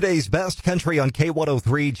Today's best country on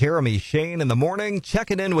K103, Jeremy Shane in the morning,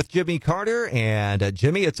 checking in with Jimmy Carter. And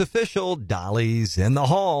Jimmy, it's official, Dolly's in the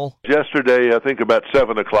hall. Yesterday, I think about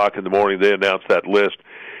 7 o'clock in the morning, they announced that list.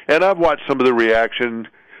 And I've watched some of the reaction.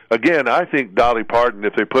 Again, I think Dolly Parton,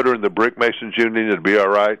 if they put her in the Brick Masons Union, it'd be all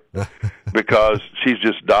right because she's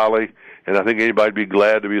just Dolly. And I think anybody'd be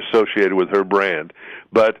glad to be associated with her brand.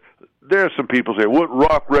 But there are some people say, what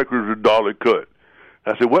rock records did Dolly cut?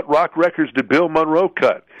 I said, what rock records did Bill Monroe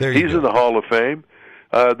cut? He's in the Hall of Fame.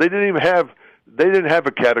 They didn't have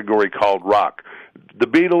a category called rock. The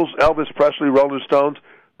Beatles, Elvis Presley, Rolling Stones,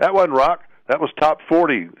 that wasn't rock. That was top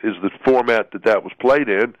 40 is the format that was played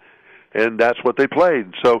in, and that's what they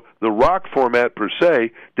played. So the rock format per se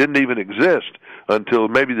didn't even exist until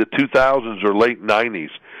maybe the 2000s or late 90s.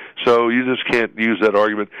 So you just can't use that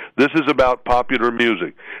argument. This is about popular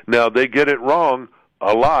music. Now, they get it wrong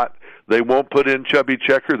a lot. They won't put in Chubby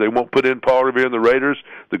Checker. They won't put in Paul Revere and the Raiders,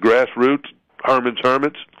 the Grassroots, Herman's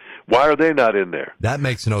Hermits. Why are they not in there? That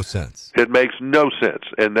makes no sense. It makes no sense.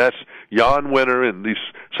 And that's Jan Winter and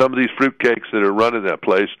some of these fruitcakes that are running that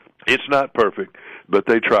place. It's not perfect, but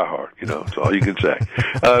they try hard. That's all you can say.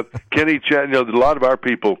 Kenny Chesney, a lot of our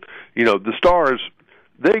people, the Stars,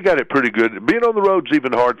 they got it pretty good. Being on the road's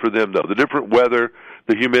even hard for them, though. The different weather,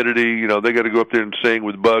 the humidity, they got to go up there and sing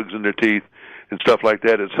with bugs in their teeth and stuff like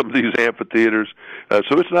that at some of these amphitheaters.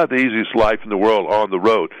 So it's not the easiest life in the world on the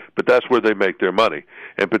road, but that's where they make their money,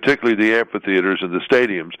 and particularly the amphitheaters and the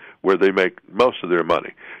stadiums where they make most of their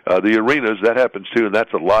money. The arenas, that happens too, and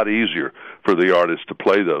that's a lot easier for the artists to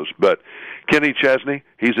play those. But Kenny Chesney,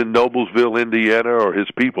 he's in Noblesville, Indiana, or his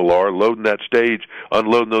people are, loading that stage,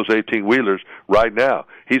 unloading those 18-wheelers right now.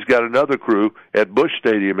 He's got another crew at Busch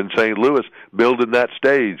Stadium in St. Louis building that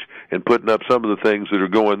stage and putting up some of the things that are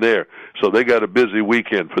going there. So they got a busy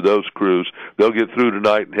weekend for those crews. They'll get through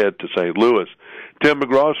tonight and head to St. Louis. Tim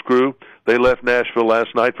McGraw's crew, they left Nashville last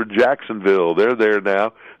night for Jacksonville. They're there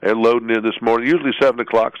now. They're loading in this morning. Usually 7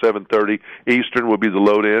 o'clock, 7:30 Eastern will be the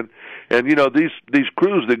load in. And, these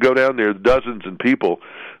crews that go down there, dozens of people,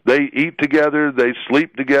 they eat together, they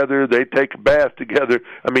sleep together, they take a bath together.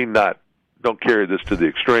 Don't carry this to the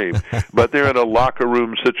extreme, but they're in a locker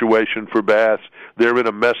room situation for baths. They're in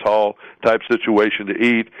a mess hall type situation to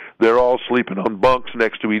eat. They're all sleeping on bunks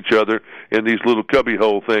next to each other in these little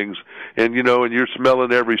cubbyhole things. And, and you're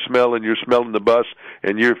smelling every smell, and you're smelling the bus,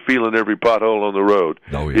 and you're feeling every pothole on the road.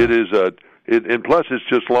 Oh, yeah. It is, and plus it's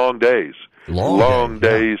just long days. Long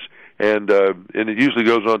days. Yeah. And it usually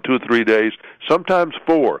goes on 2 or 3 days, sometimes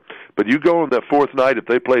 4. But you go on that fourth night, if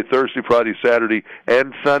they play Thursday, Friday, Saturday,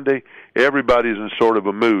 and Sunday, everybody's in sort of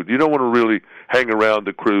a mood. You don't want to really hang around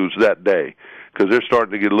the crews that day because they're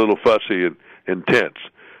starting to get a little fussy and intense,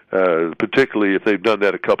 particularly if they've done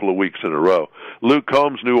that a couple of weeks in a row. Luke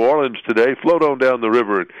Combs, New Orleans today. Float on down the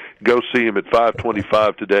river and go see him at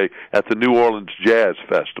 5:25 today at the New Orleans Jazz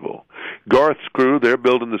Festival. Garth's crew, they're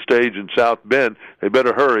building the stage in South Bend. They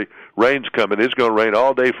better hurry. Rain's coming. It's going to rain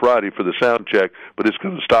all day Friday for the sound check, but it's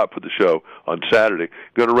going to stop for the show on Saturday.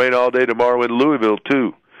 Going to rain all day tomorrow in Louisville,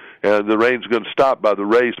 too. And the rain's going to stop by the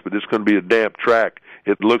race, but it's going to be a damp track,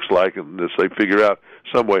 it looks like, unless they figure out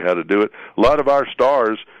some way how to do it. A lot of our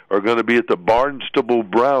stars are going to be at the Barnstable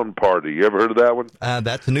Brown Party. You ever heard of that one?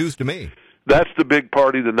 That's news to me. That's the big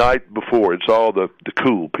party the night before. It's all the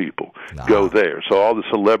cool people go there. So all the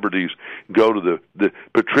celebrities go to the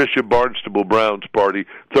Patricia Barnstable Brown's party,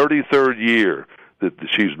 33rd year that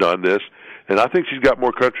she's done this. And I think she's got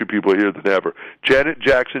more country people here than ever. Janet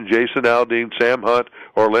Jackson, Jason Aldean, Sam Hunt,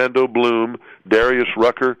 Orlando Bloom, Darius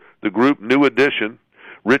Rucker, the group New Edition,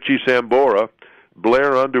 Richie Sambora,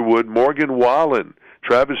 Blair Underwood, Morgan Wallen,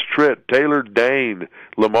 Travis Tritt, Taylor Dane,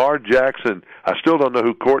 Lamar Jackson. I still don't know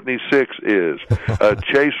who Courtney Six is.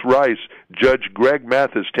 Chase Rice, Judge Greg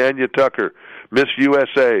Mathis, Tanya Tucker, Miss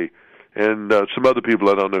USA, and some other people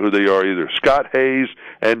I don't know who they are either. Scott Hayes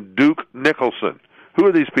and Duke Nicholson. Who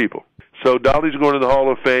are these people? So Dolly's going to the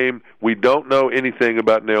Hall of Fame. We don't know anything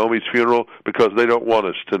about Naomi's funeral because they don't want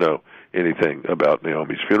us to know anything about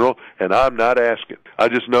Naomi's funeral, and I'm not asking. I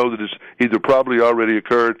just know that it's either probably already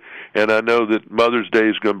occurred, and I know that Mother's Day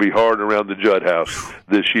is going to be hard around the Judd house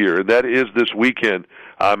this year, and that is this weekend,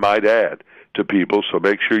 I might add, to people, so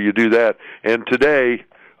make sure you do that. And today,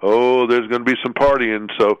 there's going to be some partying,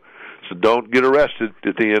 so don't get arrested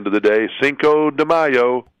at the end of the day. Cinco de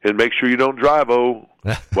Mayo, and make sure you don't drive,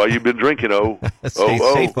 while you've been drinking, Stay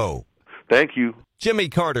safe, Thank you. Jimmy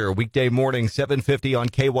Carter, weekday morning, 7:50 on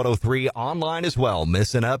K103, online as well.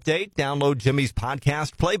 Miss an update? Download Jimmy's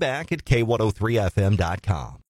podcast playback at K103FM.com.